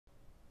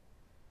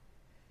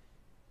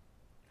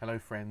Hello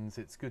friends,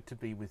 it's good to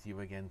be with you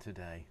again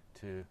today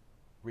to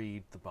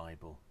read the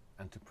Bible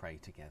and to pray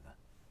together.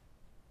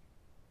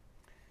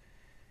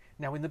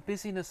 Now, in the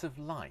busyness of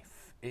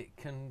life, it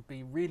can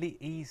be really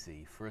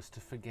easy for us to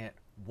forget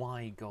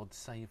why God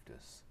saved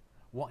us,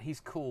 what He's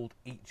called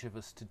each of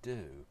us to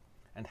do,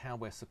 and how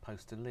we're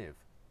supposed to live.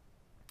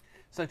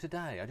 So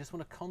today I just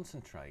want to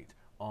concentrate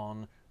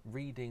on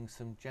reading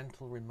some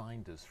gentle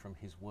reminders from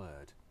His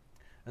Word.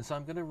 And so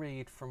I'm going to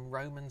read from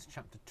Romans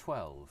chapter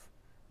 12,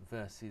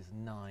 verses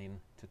 9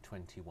 to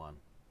 21.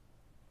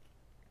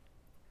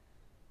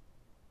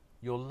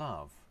 Your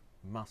love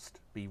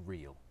must be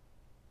real.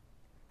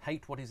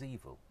 Hate what is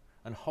evil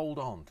and hold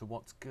on to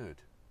what's good.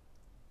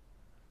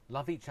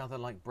 Love each other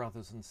like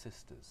brothers and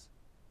sisters.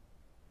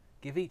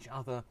 Give each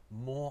other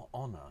more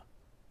honour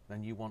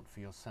than you want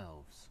for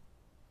yourselves.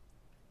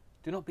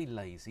 Do not be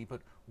lazy,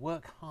 but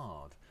work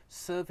hard,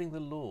 serving the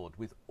Lord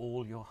with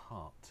all your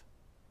heart.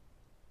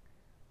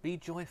 Be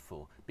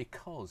joyful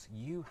because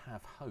you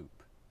have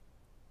hope.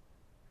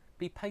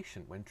 Be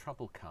patient when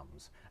trouble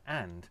comes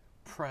and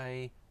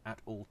pray at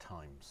all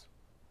times.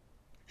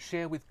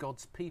 Share with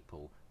God's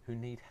people who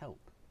need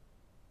help.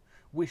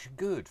 Wish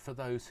good for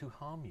those who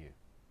harm you.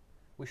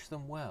 Wish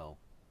them well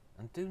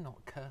and do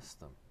not curse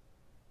them.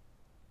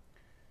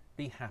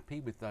 Be happy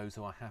with those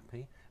who are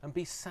happy and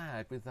be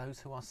sad with those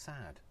who are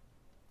sad.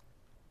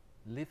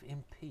 Live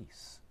in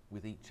peace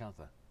with each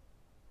other.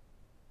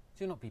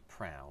 Do not be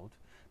proud,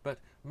 but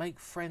make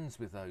friends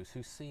with those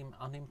who seem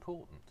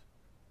unimportant.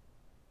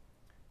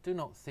 Do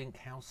not think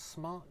how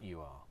smart you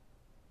are.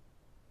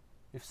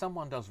 If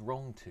someone does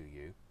wrong to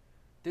you,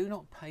 do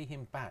not pay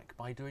him back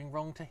by doing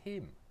wrong to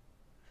him.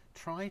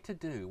 Try to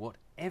do what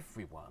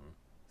everyone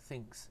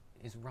thinks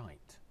is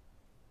right.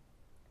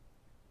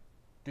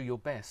 Do your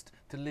best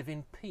to live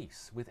in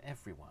peace with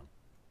everyone.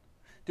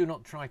 Do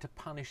not try to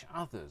punish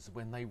others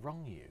when they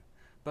wrong you,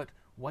 but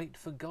wait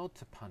for God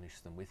to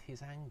punish them with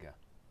His anger.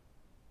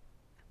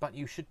 But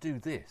you should do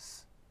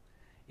this: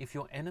 if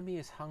your enemy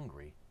is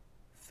hungry,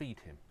 feed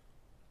him.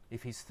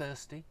 If he's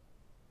thirsty,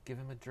 give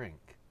him a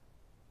drink.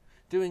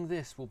 Doing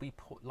this will be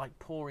like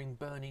pouring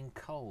burning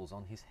coals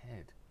on his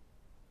head.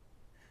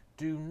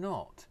 Do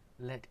not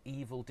let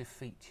evil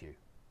defeat you,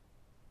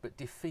 but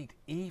defeat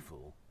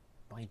evil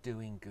by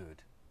doing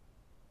good.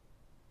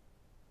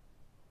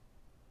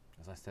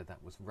 As I said,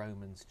 that was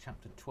Romans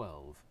chapter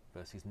 12,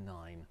 verses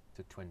 9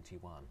 to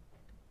 21.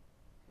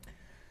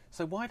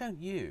 So why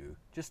don't you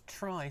just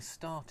try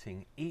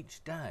starting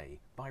each day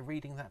by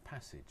reading that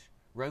passage,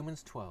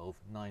 Romans 12,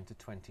 9 to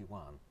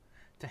 21,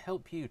 to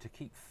help you to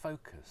keep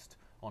focused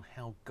on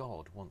how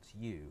God wants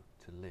you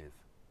to live.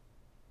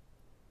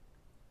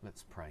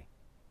 Let's pray.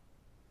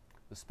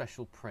 The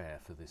special prayer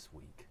for this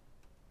week.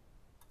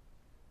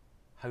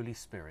 Holy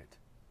Spirit,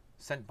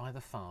 sent by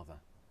the Father,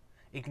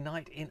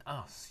 ignite in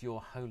us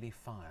your holy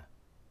fire.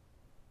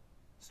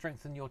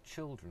 Strengthen your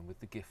children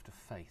with the gift of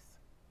faith.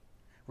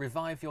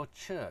 Revive your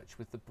church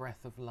with the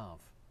breath of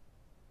love,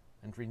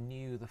 and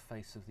renew the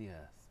face of the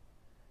earth.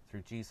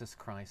 Through Jesus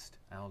Christ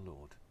our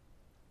Lord.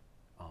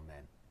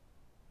 Amen.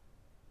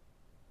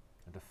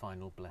 And a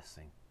final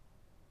blessing.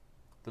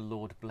 The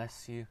Lord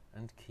bless you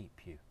and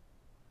keep you.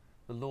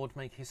 The Lord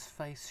make His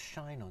face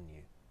shine on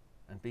you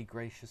and be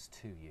gracious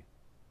to you.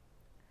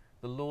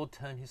 The Lord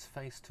turn His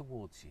face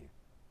towards you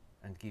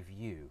and give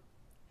you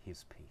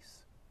His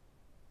peace.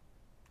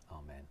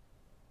 Amen.